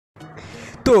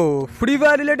তো free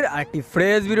fire related আরেকটি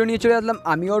fresh video নিয়ে চলে আসলাম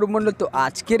আমি আর মন্ডল। তো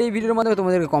আজকের এই ভিডিওর মাধ্যমে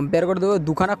তোমাদেরকে কম্পেয়ার করে দেবো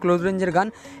দুখানা ক্লোজ রেঞ্জের গান,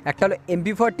 একটা হলো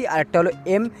MP40 আর একটা হলো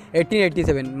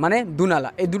M1887, মানে দুনালা।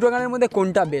 এই দুটো গানের মধ্যে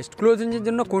কোনটা বেস্ট, ক্লোজ রেঞ্জের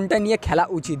জন্য কোনটা নিয়ে খেলা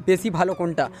উচিত, বেশি ভালো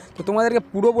কোনটা, তো তোমাদেরকে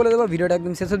পুরো বলে দেবো। ভিডিওটা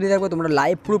একদম শেষ অবধি দেখবো, তোমরা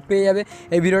লাইভ প্রুফ পেয়ে যাবে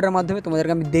এই ভিডিওটার মাধ্যমে।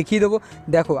 তোমাদেরকে আমি দেখিয়ে দেবো।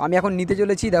 দেখো আমি এখন নিতে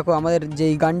চলেছি, দেখো আমাদের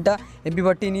যেই গানটা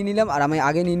MP40 নিয়ে নিলাম, আর আমি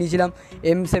আগে নিয়ে নিয়েছিলাম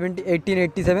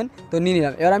M1887, তো নিয়ে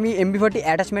নিলাম। এবার আমি MP40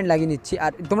 অ্যাটাচমেন্ট লাগিয়ে নিচ্ছি।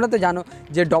 আর তোমরা তো জানো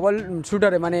যে ডবল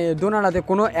শুটারে মানে দুনালাতে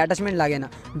কোনো অ্যাটাচমেন্ট লাগে না,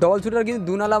 ডবল শুটার কিন্তু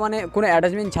দুনালা মানে কোনো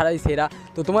অ্যাটাচমেন্ট ছাড়াই সেরা।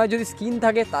 তো তোমার যদি স্কিন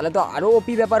থাকে তাহলে তো আরও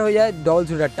ওপি ব্যাপার হয়ে যায় ডবল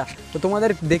শুটারটা। তো তোমাদের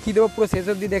দেখিয়ে দেবো, পুরো শেষ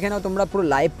অবধি দেখে নাও, তোমরা পুরো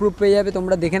লাইভ প্রুফ পেয়ে যাবে।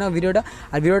 তোমরা দেখে নাও ভিডিওটা,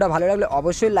 আর ভিডিওটা ভালো লাগলে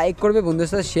অবশ্যই লাইক করবে, বন্ধুদের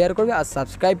সাথে শেয়ার করবে, আর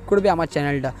সাবস্ক্রাইব করবে আমার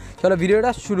চ্যানেলটা। চলো ভিডিওটা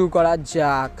শুরু করা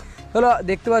যাক। চলো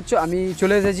দেখতে পাচ্ছ আমি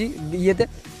চলে এসেছি ইয়েতে।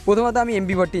 প্রথমত আমি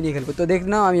MP40 নিয়ে খেলবো। তো দেখ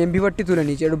নাও আমি MP40 তুলে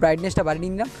নিয়েছি, একটু ব্রাইটনেসটা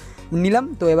বাড়িয়ে নিলাম।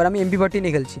 তো এবার আমি MP40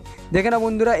 নিয়ে খেলছি। দেখে না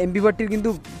বন্ধুরা, MP40 কিন্তু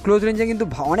ক্লোজ রেঞ্জে কিন্তু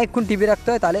অনেকক্ষণ টিপে রাখতে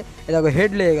হয়, তাহলে দেখো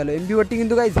হেড লেগে গেলো। MP40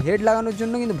 কিন্তু গাইজ হেড লাগানোর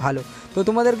জন্য কিন্তু ভালো। তো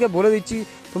তোমাদেরকে বলে দিচ্ছি,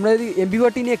 তোমরা যদি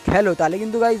MP40 নিয়ে খেলো তাহলে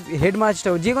কিন্তু গাইজ হেড মারার চেষ্টা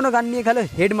করবে, যে কোনো গান নিয়ে খেলো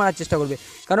হেড মারার চেষ্টা করবে।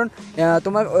 কারণ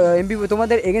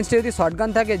তোমাদের এগেনস্টে যদি শর্ট গান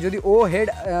থাকে, যদি ও হেড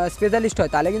স্পেশালিস্ট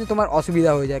হয় তাহলে কিন্তু তোমার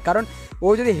অসুবিধা হয়ে যায়। কারণ ও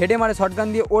যদি হেডে মারে শর্ট গান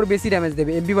দিয়ে, ওর বেশি ড্যামেজ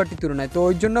দেবে MP40 তুলনায়। তো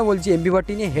ওই জন্য বলছি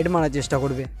MP40 নিয়ে হেড মারার চেষ্টা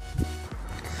করবে।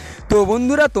 তো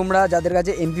বন্ধুরা, তোমরা যাদের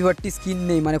কাছে MP40 স্কিন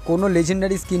নেই, মানে কোনো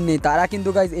লেজেন্ডারি স্কিন নেই, তারা কিন্তু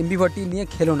গাইজ MP40 নিয়ে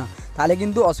খেলো না, তাহলে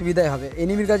কিন্তু অসুবিধাই হবে।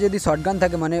 এনিমির কাছে যদি শর্টগান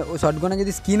থাকে, মানে ও শর্টগানে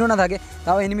যদি স্কিনও না থাকে,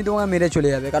 তাও এনিমি তোমাকে মেরে চলে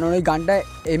যাবে, কারণ ওই গানটা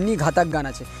এমনি ঘাতাক গান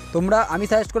আছে। আমি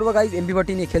সাজেস্ট করবো গাইজ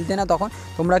MP40 নিয়ে খেলতে না, তখন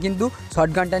তোমরা কিন্তু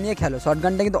শর্টগানটা নিয়ে খেলো।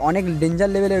 শর্টগানটা কিন্তু অনেক ডেঞ্জার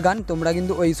লেভেলের গান। তোমরা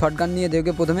কিন্তু ওই শর্টগান নিয়ে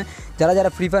দেখবে, প্রথমে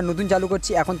যারা ফ্রি ফায়ার নতুন চালু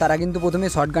করছে এখন, তারা কিন্তু প্রথমে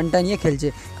শর্টগানটা নিয়ে খেলছে,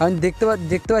 কারণ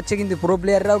দেখতে পাচ্ছে কিন্তু প্রো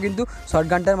প্লেয়াররাও কিন্তু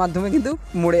শর্টগানটার মাধ্যমে কিন্তু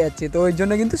মরে যাচ্ছে। তো ওই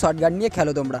জন্য কিন্তু শর্টগান নিয়ে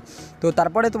খেলো তোমরা। তো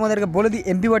তারপরে তোমাদেরকে বলে দিই,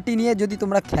 MP40 নিয়ে যদি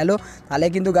তোমরা খেলো তাহলে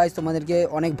কিন্তু গাইজ তোমাদেরকে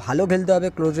অনেক ভালো খেলতে হবে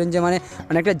ক্লোজ রেঞ্জে, মানে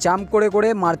অনেকটা জাম্প করে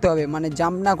মারতে হবে, মানে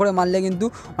জাম্প না করে মারলে কিন্তু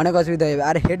অনেক অসুবিধা হবে।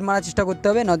 আর হেড মারার চেষ্টা করতে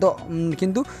হবে, নয়তো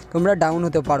কিন্তু তোমরা ডাউন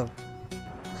হতে পারো।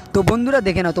 তো বন্ধুরা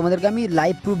দেখে নাও, তোমাদেরকে আমি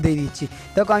লাইভ প্রুফ দিয়ে দিচ্ছি।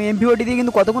 দেখো আমি MP40 দিয়ে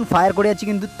কিন্তু কতক্ষণ ফায়ার করে যাচ্ছি,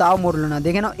 কিন্তু তাও মরলো না।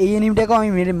 দেখে নাও, এই এনিমিটাকেও আমি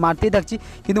মারতেই থাকছি,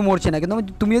 কিন্তু মরছে না। কিন্তু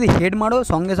তুমি যদি হেড মারো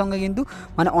সঙ্গে সঙ্গে কিন্তু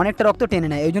মানে অনেকটা রক্ত টেনে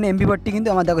নেয়। এই জন্য MP40 কিন্তু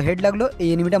আমার দেখো হেড লাগলো, এই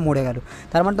এনিমিটা মরে গেল।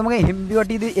 তার মানে তোমাকে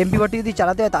MP40 যদি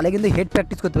চালাতে হয় তাহলে কিন্তু হেড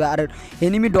প্র্যাকটিস করতে হবে। আর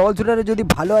এনিমি ডবল শুটারে যদি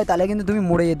ভালো হয় তাহলে কিন্তু তুমি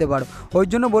মরে যেতে পারো। ওই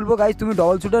জন্য বলবো গাইজ, তুমি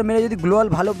ডবল শুটার মেরে যদি গ্লোয়াল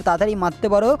ভালো তাড়াতাড়ি মারতে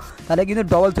পারো, তাহলে কিন্তু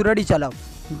ডবল শুটারই চালাও।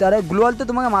 তাহলে গ্লোয়াল তো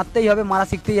তোমাকে মারতেই হবে, মারা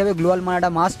শিখতেই হবে, গ্লোয়াল মারাটা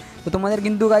মাস্ট। তো তোমাদের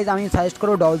কিন্তু গাইজ আমি সাজেস্ট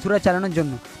করবো ডবল শুটার চালানোর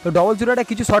জন্য। তো ডবল শুটারটা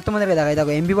কিছু শর্ট তোমাদেরকে দেখাই।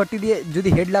 দেখো MP40 দিয়ে যদি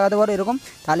হেড লাগাতে পারো এরকম,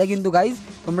 তাহলে কিন্তু গাইজ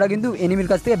তোমরা কিন্তু এনিমির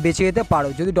কাছ থেকে বেঁচে যেতে পারো।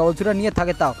 যদি ডবল শুটার নিয়ে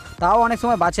থাকে তাও অনেক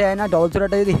সময় বাঁচা যায় না। ডবল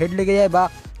শুটারটা যদি হেড লেগে যায়, বা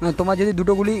তোমার যদি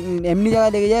দুটো গুলি এমনি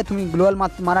জায়গায় লেগে যায়, তুমি গ্লোয়াল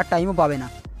মারার টাইমও পাবে না।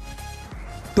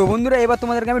 তো বন্ধুরা, এবার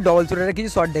তোমাদেরকে আমি ডবল শুটারের কিছু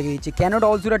শর্ট দেখে দিচ্ছি। কেন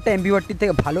ডবল শুটারটা MP40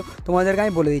 থেকে ভালো তোমাদেরকে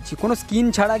আমি বলে দিচ্ছি। কোনো স্কিন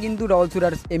ছাড়া কিন্তু ডবল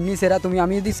শুটার এমনি সেরা।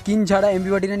 আমি যদি স্কিন ছাড়া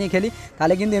MP40 নিয়ে খেলি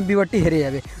তাহলে কিন্তু MP40 হেরে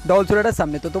যাবে ডবল শুটারের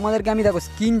সামনে। তো তোমাদেরকে আমি দেখো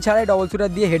স্কিন ছাড়াই ডবল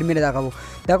শুটার দিয়ে হেড মেরে দেখাবো।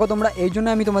 দেখো তোমরা, এই জন্য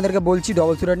আমি তোমাদেরকে বলছি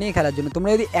ডবল শুটার নিয়ে খেলার জন্য। তোমরা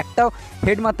যদি একটাও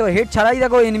হেড মারতে পারো, হেড ছাড়াই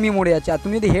দেখো এনিমি মরে যাচ্ছে, আর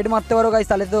তুমি যদি হেড মারতে পারো গাইস,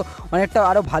 তাহলে তো অনেকটা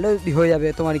আরও ভালো হয়ে যাবে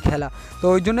তোমার খেলা। তো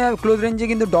ওই জন্য ক্লোজ রেঞ্জে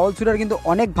কিন্তু ডবল শুটার কিন্তু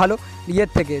অনেক ভালো ইয়ের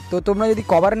থেকে। তো তোমরা যদি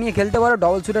কভার নিয়ে খেলতে পারো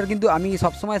ডবল শুটার, কিন্তু আমি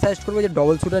সবসময় সাজেস্ট করবো যে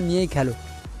ডবল শুটার নিয়েই খেলো।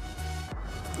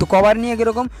 তো কভার নিয়ে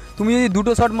কীরকম, তুমি যদি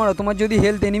দুটো শট মারো, তোমার যদি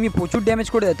হেলথ এনিমি প্রচুর ড্যামেজ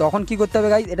করে দেয়, তখন কী করতে হবে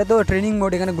গাইজ, এটা তো ট্রেনিং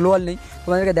মোড, এখানে গ্লোয়াল নেই,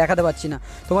 তোমাদেরকে দেখাতে পাচ্ছি না।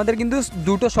 তোমাদের কিন্তু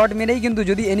দুটো শট মেরেই কিন্তু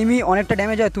যদি এনিমি অনেকটা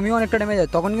ড্যামেজ হয়, তুমিও অনেকটা ড্যামেজ হয়,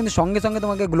 তখন কিন্তু সঙ্গে সঙ্গে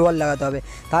তোমাকে গ্লোয়াল লাগাতে হবে,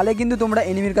 তাহলে কিন্তু তোমরা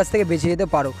এনিমির কাছ থেকে বেঁচে যেতে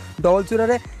পারো। ডবল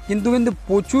শুটারে কিন্তু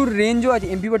প্রচুর রেঞ্জও আছে।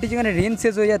 MP40 যেখানে রেঞ্জ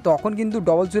শেষ হয়ে যায়, তখন কিন্তু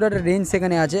ডবল শুটারের রেঞ্জ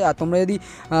সেখানে আছে। আর তোমরা যদি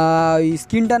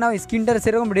স্কিনটা নাও, স্কিনটার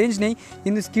সেরকম রেঞ্জ নেই,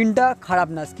 কিন্তু স্কিনটা খারাপ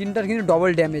না, স্কিনটার কিন্তু ডবল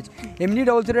ড্যামেজ। এমনি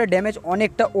ডবল শুটারের ড্যামেজ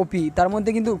অনেকটা ওপি, তার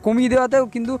মধ্যে কিন্তু কমিয়ে দেওয়াতেও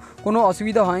কিন্তু কোনো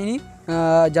অসুবিধা হয়নি।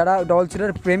 যারা ডবল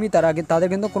শুটার প্রেমী তাদের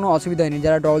কিন্তু কোনো অসুবিধা হয়নি,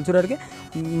 যারা ডবল শুটারকে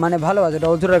মানে ভালোবাসে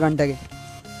ডবল শুটার গানটাকে।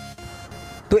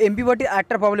 তো MP40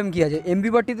 আরেকটা প্রবলেম কী আছে,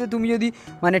 MP40তে তুমি যদি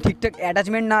মানে ঠিকঠাক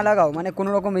অ্যাটাচমেন্ট না লাগাও, মানে কোনো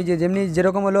রকম এই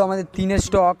যেরকম হলো আমাদের 3-এর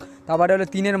স্টক, তারপরে হলো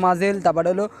 3-এর মাজেল, তারপরে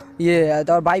হলো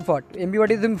তারপর বাইপট।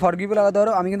 MP40তে তুমি ফরগ্রিপও লাগাতে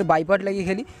পারো, আমি কিন্তু বাইপট লাগিয়ে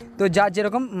খেলি। তো যার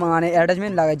যেরকম মানে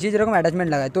অ্যাটাচমেন্ট লাগায়, যেরকম অ্যাটাচমেন্ট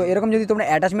লাগায়, তো এরকম যদি তোমরা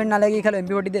অ্যাটাচমেন্ট না লাগিয়ে খেলো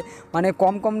MP40তে, মানে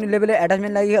কম লেভেলের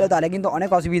অ্যাটাচমেন্ট লাগিয়ে খেলো, তাহলে কিন্তু অনেক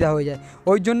অসুবিধা হয়ে যায়।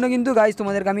 ওই জন্য কিন্তু গাইজ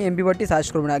তোমাদেরকে আমি MP40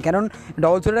 সাজেস্ট করবো না, কারণ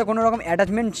ডবল শুটারে কোনো রকম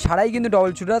অ্যাটাচমেন্ট ছাড়াই কিন্তু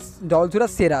ডবল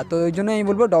শুটার সেরা। তো ওই জন্য আমি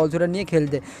বলবো ডবল শুটার নিয়ে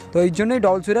খেলতে। তো এই জন্যই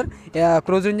ডবল শুটার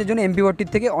ক্লোজ রেঞ্জের জন্য MP40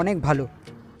 থেকে অনেক ভালো।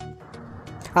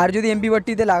 আর যদি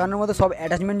MP40তে লাগানোর মতো সব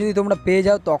অ্যাটাচমেন্ট যদি তোমরা পেয়ে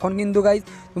যাও তখন কিন্তু গাইজ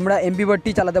তোমরা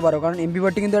MP40 চালাতে পারো, কারণ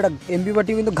MP40 কিন্তু একটা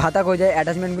MP40 কিন্তু ঘাতাক হয়ে যায়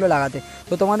অ্যাটাচমেন্টগুলো লাগাতে।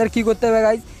 তো তোমাদের কী করতে হবে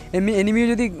গাইজ, এনিমি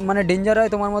যদি মানে ডেঞ্জার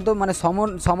হয় তোমার মতো, মানে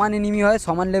সমান এনিমি হয়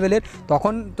সমান লেভেলের,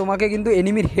 তখন তোমাকে কিন্তু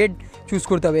এনিমির হেড চুজ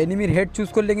করতে হবে। এনিমির হেড চুজ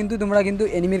করলে কিন্তু তোমরা কিন্তু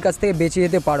এনিমির কাছ থেকে বেঁচে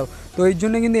যেতে পারো। তো এই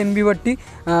জন্য কিন্তু MP40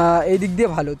 এই দিক দিয়ে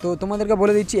ভালো। তো তোমাদেরকে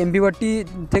বলে দিচ্ছি MP40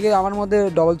 থেকে আমার মধ্যে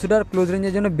ডবল শুটার ক্লোজ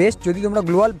রেঞ্জের জন্য বেস্ট, যদি তোমরা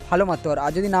গ্লোয়াল ভালো মারতে পারো।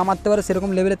 আর যদি না মারতে পারো সেরকম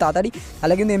লেভেলে তাড়াতাড়ি,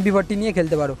 তাহলে কিন্তু MP40 নিয়ে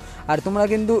খেলতে পারো। আর তোমরা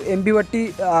কিন্তু MP40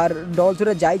 আর ডবল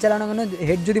শুটার যাই চালানো কেন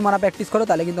হেড যদি মারা প্র্যাকটিস করো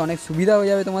তাহলে কিন্তু অনেক সুবিধা হয়ে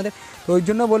যাবে তোমাদের। তো ওই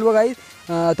জন্য বলবো গাইজ,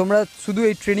 তোমরা শুধু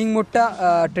এই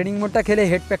ট্রেনিং মোডটা খেলে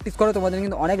হেড প্র্যাকটিস করো, তোমাদের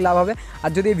কিন্তু অনেক লাভ হবে।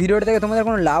 আর যদি এই ভিডিওটা থেকে তোমাদের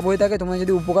কোনো লাভ হয়ে থাকে, তোমরা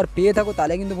যদি উপকার পেয়ে থাকো,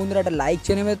 তাহলে কিন্তু বন্ধুরা একটা লাইক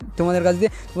চেয়ে নেবে তোমাদের কাছ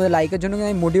দিয়ে। তোমাদের লাইকের জন্য কিন্তু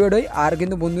আমি মোটিভেট হই। আর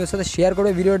কিন্তু বন্ধুদের সাথে শেয়ার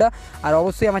করবে ভিডিওটা। আর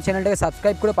অবশ্যই আমার চ্যানেলটাকে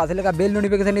সাবস্ক্রাইব করে পাশে লেখা বেল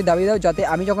নোটিফিকেশানটি দাবিয়ে দাও, যাতে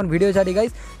আমি যখন ভিডিও ছাড়ি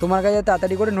গাইজ তোমার কাছে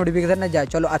তাড়াতাড়ি করে নোটিফিকেশানটা যায়।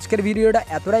 চলো আজকের ভিডিওটা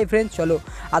এতটাই ফ্রেন্ডস, চলো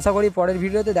আশা করি পরের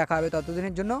ভিডিওতে দেখা হবে।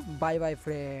 ততদিনের জন্য বাই বাই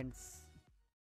ফ্রেন্ডস।